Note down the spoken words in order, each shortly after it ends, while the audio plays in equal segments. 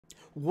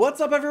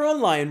What's up everyone,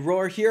 Lion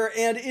Roar here,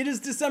 and it is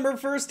December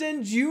 1st,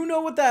 and you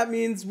know what that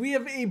means. We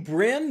have a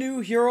brand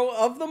new hero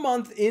of the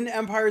month in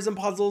Empires and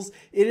Puzzles.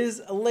 It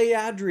is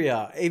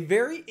LEADRIA, a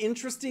very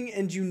interesting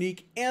and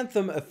unique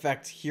anthem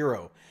effect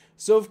hero.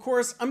 So of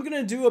course, I'm going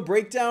to do a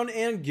breakdown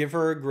and give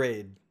her a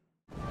grade.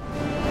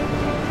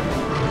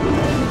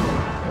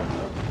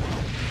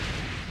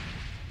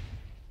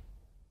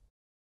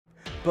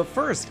 But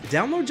first,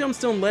 download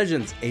Gemstone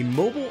Legends, a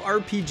mobile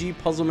RPG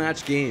puzzle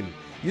match game.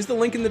 Use the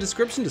link in the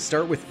description to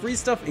start with free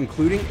stuff,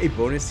 including a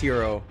bonus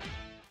hero.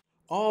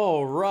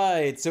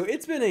 Alright, so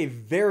it's been a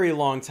very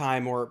long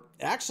time, or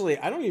actually,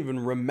 I don't even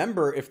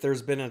remember if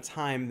there's been a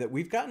time that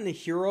we've gotten a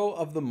hero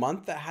of the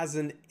month that has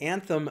an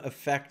anthem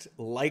effect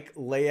like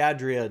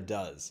LEADRIA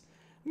does.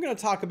 I'm going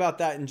to talk about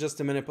that in just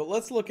a minute, but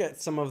let's look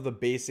at some of the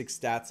basic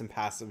stats and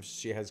passives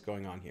she has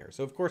going on here.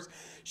 So of course,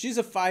 she's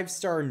a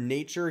 5-star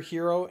nature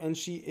hero, and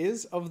she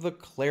is of the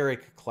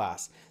cleric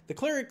class. The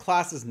cleric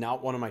class is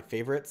not one of my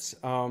favorites,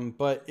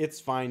 but it's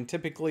fine.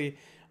 Typically,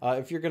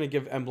 if you're going to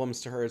give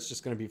emblems to her, it's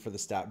just going to be for the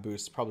stat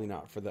boost, probably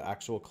not for the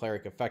actual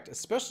cleric effect,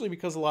 especially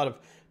because a lot of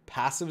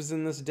passives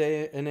in this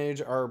day and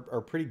age are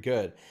pretty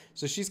good.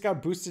 So she's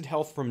got boosted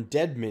health from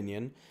dead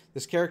minion.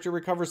 This character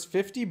recovers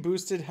 50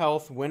 boosted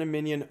health when a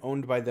minion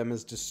owned by them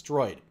is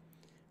destroyed.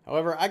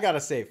 However, I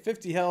gotta say,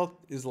 50 health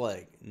is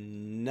like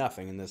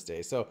nothing in this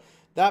day, so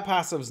that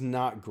passive's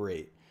not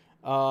great.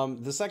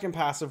 The second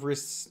passive,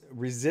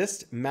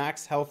 resist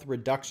max health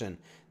reduction.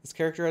 This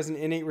character has an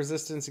innate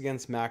resistance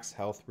against max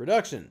health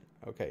reduction.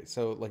 Okay,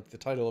 so like the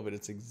title of it,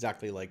 it's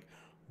exactly like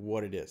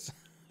what it is.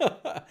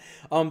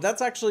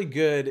 That's actually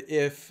good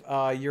if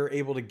you're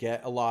able to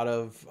get a lot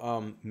of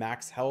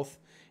max health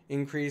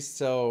increase,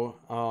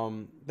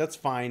 so that's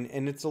fine.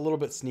 And it's a little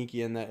bit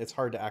sneaky in that it's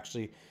hard to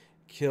actually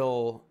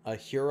kill a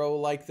hero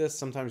like this.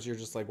 Sometimes you're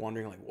just like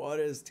wondering like, what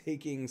is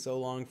taking so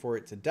long for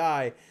it to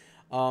die?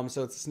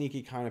 So it's a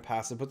sneaky kind of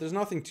passive, but there's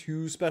nothing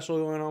too special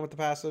going on with the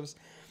passives.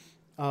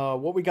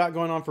 What we got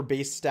going on for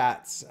base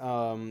stats,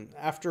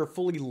 after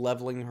fully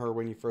leveling her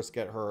when you first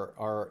get her,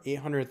 are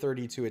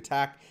 832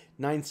 attack,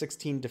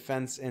 916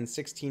 defense, and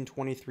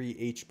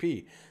 1623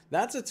 HP.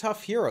 That's a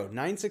tough hero.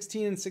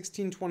 916 and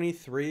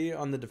 1623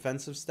 on the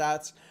defensive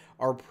stats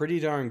are pretty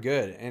darn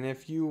good. And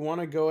if you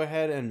want to go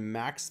ahead and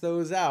max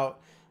those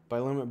out by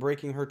limit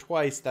breaking her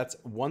twice, that's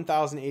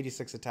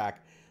 1086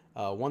 attack,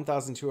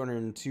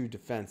 1202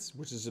 defense,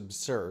 which is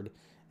absurd,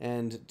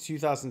 and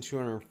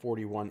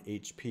 2241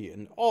 HP.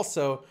 And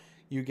also,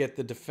 you get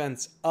the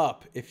defense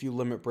up if you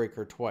limit break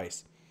her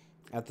twice.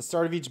 At the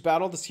start of each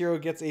battle, this hero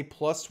gets a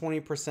plus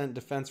 20%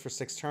 defense for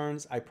 6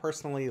 turns. I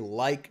personally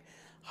like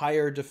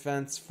higher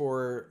defense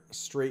for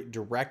straight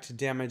direct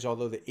damage,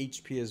 although the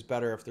HP is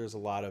better if there's a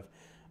lot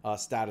of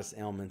status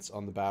ailments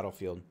on the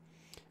battlefield.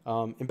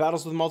 In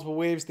battles with multiple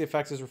waves, the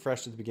effect is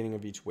refreshed at the beginning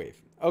of each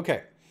wave.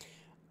 Okay,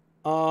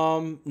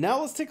 now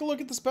let's take a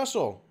look at the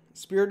special.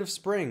 Spirit of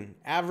Spring,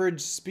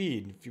 average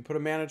speed. If you put a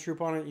mana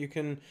troop on it, you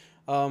can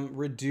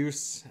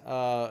reduce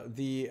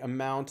the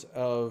amount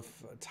of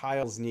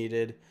tiles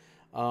needed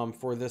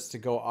for this to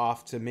go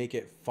off to make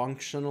it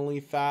functionally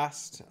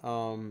fast.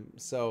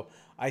 So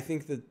I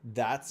think that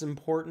that's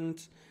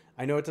important.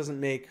 I know it doesn't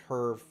make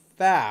her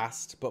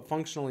fast, but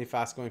functionally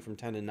fast going from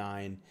 10 to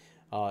 9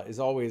 is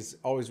always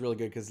really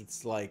good, because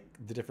it's like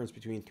the difference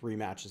between 3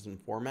 matches and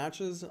 4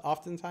 matches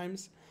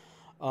oftentimes.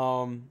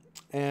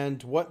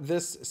 And what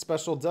this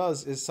special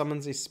does is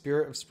summons a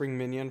Spirit of Spring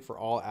minion for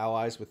all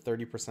allies with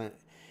 30%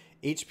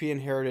 HP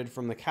inherited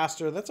from the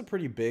caster. That's a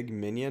pretty big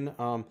minion.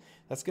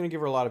 That's going to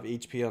give her a lot of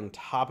HP on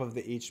top of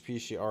the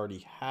HP she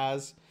already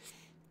has.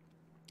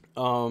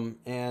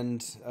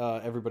 And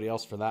everybody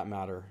else for that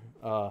matter.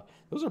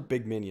 Those are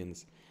big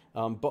minions.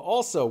 But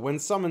also, when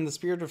summoned, the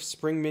Spirit of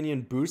Spring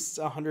minion boosts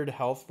 100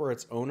 health for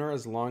its owner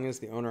as long as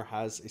the owner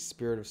has a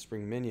Spirit of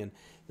Spring minion.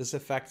 This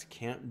effect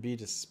can't be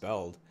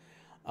dispelled.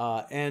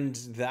 And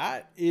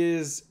that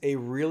is a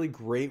really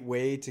great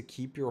way to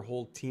keep your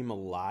whole team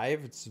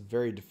alive. It's a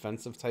very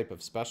defensive type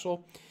of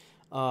special.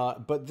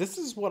 But this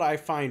is what I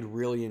find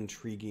really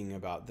intriguing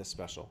about this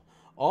special.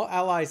 All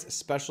allies'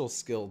 special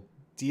skill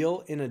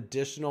deal an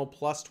additional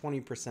plus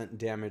 20%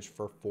 damage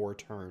for 4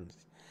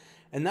 turns.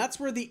 And that's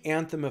where the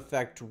anthem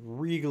effect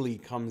really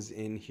comes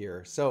in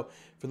here. So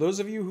for those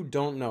of you who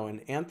don't know,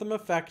 an anthem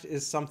effect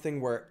is something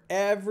where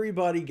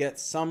everybody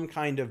gets some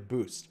kind of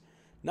boost.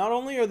 Not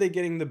only are they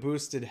getting the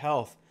boosted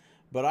health,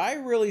 but I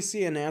really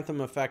see an anthem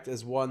effect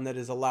as one that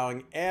is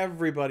allowing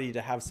everybody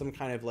to have some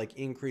kind of like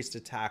increased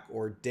attack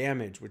or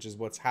damage, which is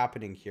what's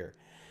happening here.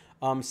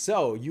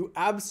 So you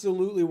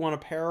absolutely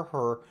want to pair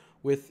her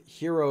with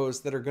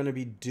heroes that are going to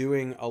be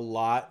doing a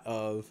lot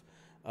of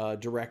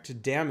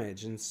direct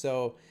damage. And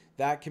so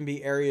that can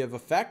be area of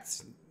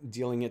effects,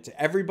 dealing it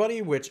to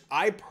everybody, which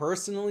I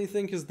personally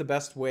think is the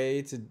best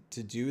way to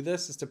do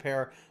this, is to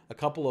pair a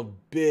couple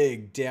of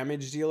big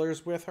damage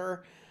dealers with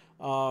her.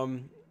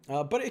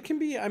 But it can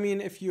be, I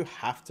mean, if you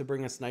have to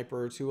bring a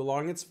sniper or 2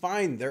 along, it's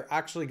fine. They're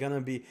actually going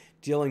to be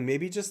dealing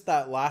maybe just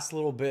that last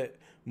little bit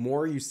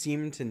more you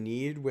seem to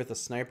need with a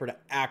sniper to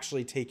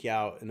actually take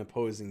out an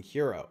opposing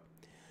hero.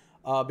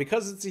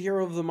 Because it's a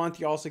hero of the month,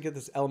 you also get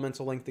this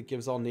elemental link that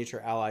gives all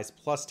nature allies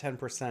plus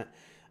 10%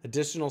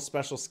 additional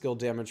special skill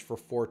damage for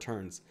 4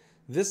 turns.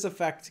 This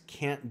effect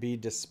can't be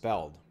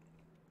dispelled.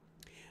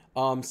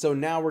 So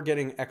now we're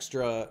getting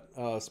extra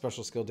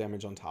special skill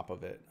damage on top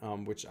of it,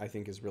 which I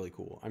think is really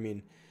cool. I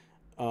mean,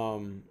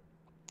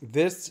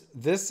 this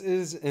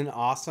is an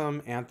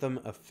awesome Anthem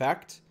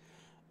effect,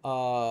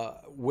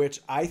 which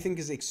I think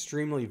is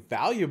extremely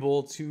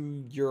valuable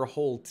to your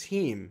whole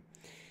team.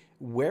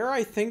 Where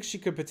I think she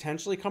could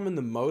potentially come in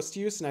the most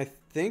use, and I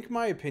think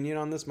my opinion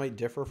on this might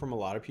differ from a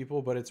lot of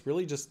people, but it's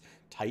really just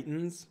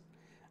Titans.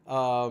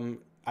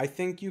 I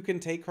think you can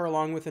take her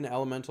along with an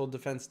elemental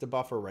defense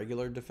debuff or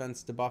regular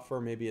defense debuff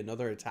or maybe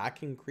another attack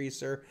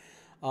increaser.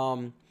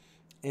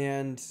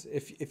 And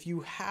if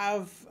you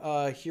have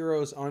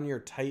heroes on your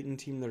Titan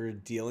team that are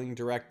dealing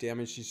direct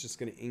damage, she's just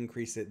going to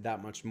increase it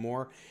that much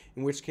more.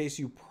 In which case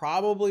you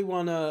probably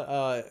want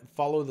to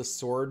follow the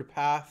sword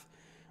path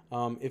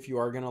if you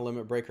are going to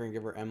limit break her and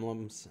give her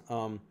emblems.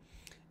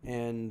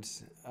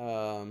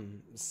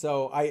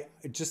 So I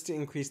just to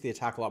increase the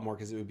attack a lot more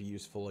because it would be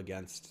useful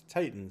against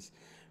Titans.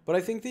 But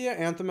I think the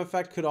Anthem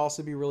effect could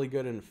also be really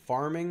good in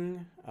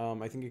farming.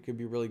 I think it could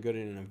be really good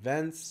in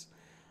events.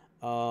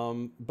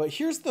 But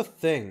here's the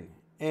thing,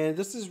 and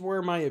this is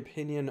where my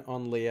opinion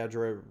on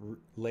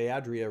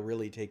LEADRIA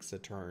really takes a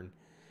turn.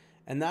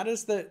 And that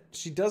is that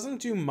she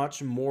doesn't do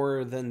much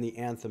more than the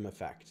Anthem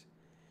effect.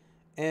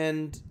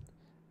 And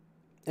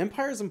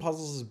Empires and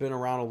Puzzles has been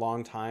around a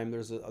long time.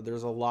 There's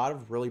a lot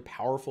of really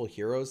powerful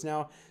heroes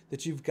now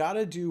that you've got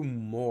to do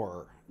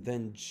more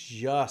than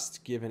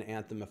just give an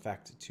Anthem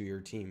effect to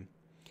your team.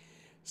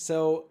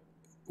 So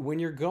when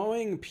you're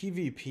going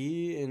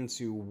PvP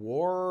into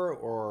war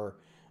or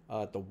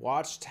the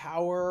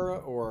Watchtower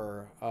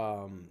or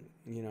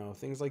you know,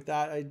 things like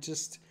that,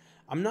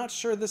 I'm not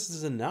sure this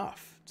is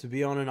enough to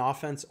be on an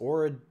offense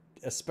or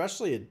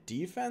especially a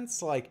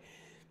defense. Like,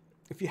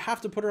 if you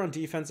have to put her on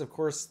defense, of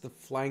course, the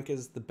flank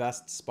is the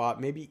best spot.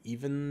 Maybe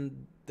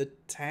even the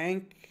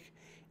tank,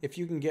 if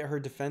you can get her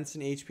defense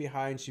and HP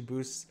high and she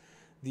boosts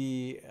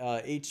the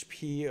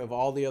HP of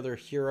all the other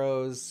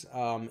heroes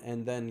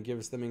and then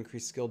gives them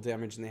increased skill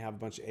damage and they have a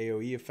bunch of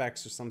AoE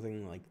effects or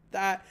something like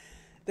that.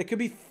 That could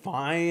be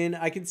fine.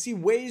 I can see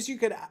ways you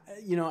could,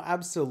 you know,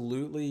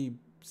 absolutely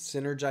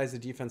synergize the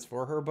defense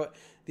for her, but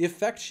the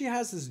effect she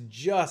has is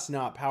just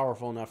not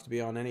powerful enough to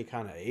be on any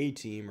kind of A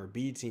team or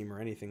B team or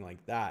anything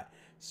like that,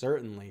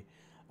 certainly.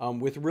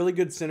 With really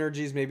good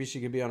synergies, maybe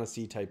she could be on a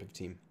C type of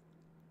team.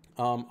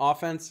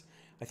 Offense,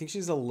 I think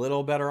she's a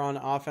little better on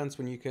offense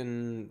when you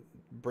can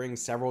bring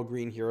several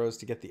green heroes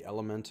to get the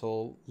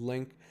elemental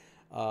link,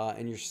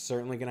 and you're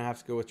certainly going to have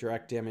to go with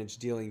direct damage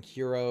dealing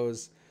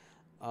heroes.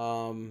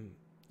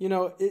 You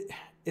know,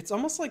 it's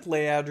almost like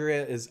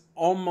LEADRIA is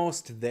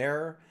almost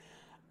there.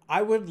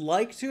 I would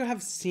like to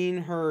have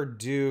seen her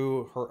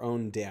do her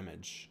own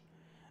damage.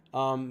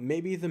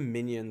 Maybe the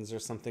minions or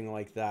something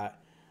like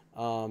that,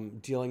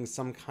 dealing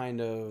some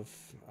kind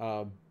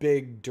of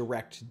big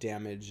direct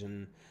damage.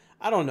 And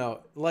I don't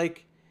know,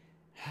 like,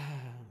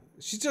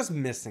 she's just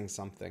missing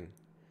something.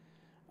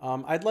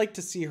 I'd like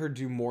to see her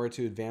do more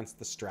to advance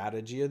the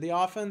strategy of the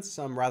offense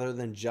rather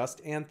than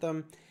just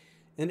Anthem.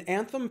 An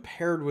Anthem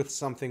paired with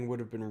something would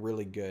have been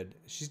really good.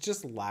 She's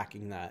just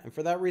lacking that. And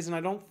for that reason, I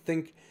don't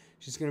think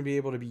she's going to be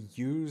able to be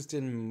used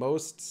in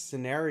most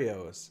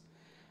scenarios.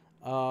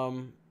 I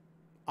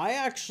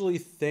actually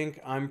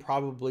think I'm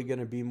probably going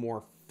to be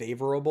more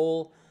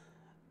favorable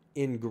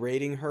in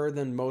grading her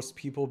than most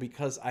people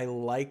because I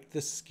like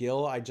the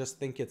skill. I just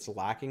think it's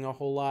lacking a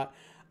whole lot.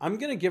 I'm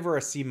going to give her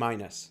a C-.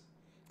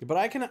 But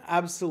I can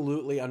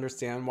absolutely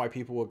understand why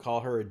people would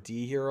call her a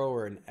D hero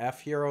or an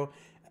F hero.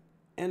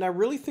 And I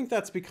really think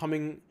that's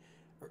coming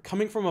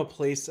from a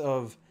place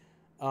of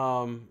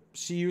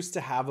she used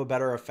to have a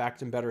better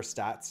effect and better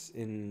stats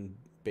in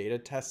beta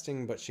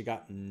testing, but she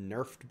got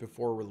nerfed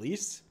before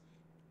release.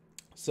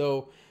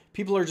 So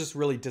people are just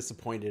really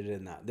disappointed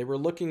in that. They were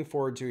looking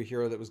forward to a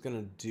hero that was going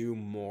to do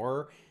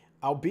more,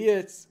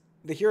 albeit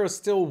the hero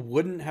still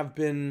wouldn't have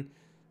been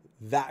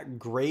that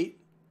great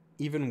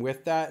even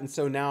with that. And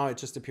so now it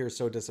just appears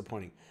so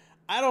disappointing.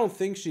 I don't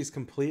think she's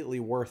completely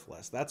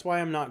worthless. That's why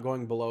I'm not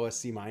going below a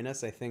C-. I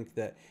think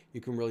that you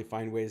can really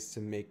find ways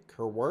to make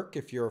her work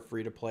if you're a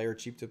free-to-play or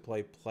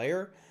cheap-to-play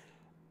player.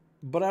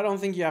 But I don't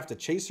think you have to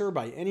chase her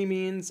by any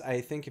means.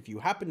 I think if you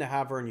happen to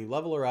have her and you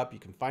level her up, you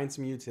can find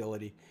some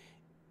utility.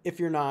 If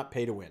you're not,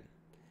 pay to win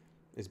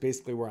is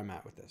basically where I'm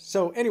at with this.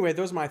 So anyway,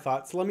 those are my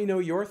thoughts. Let me know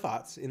your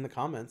thoughts in the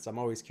comments. I'm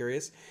always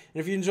curious. And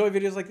if you enjoy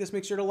videos like this,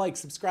 make sure to like,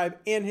 subscribe,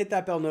 and hit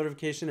that bell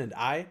notification. And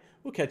I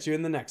will catch you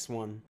in the next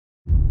one.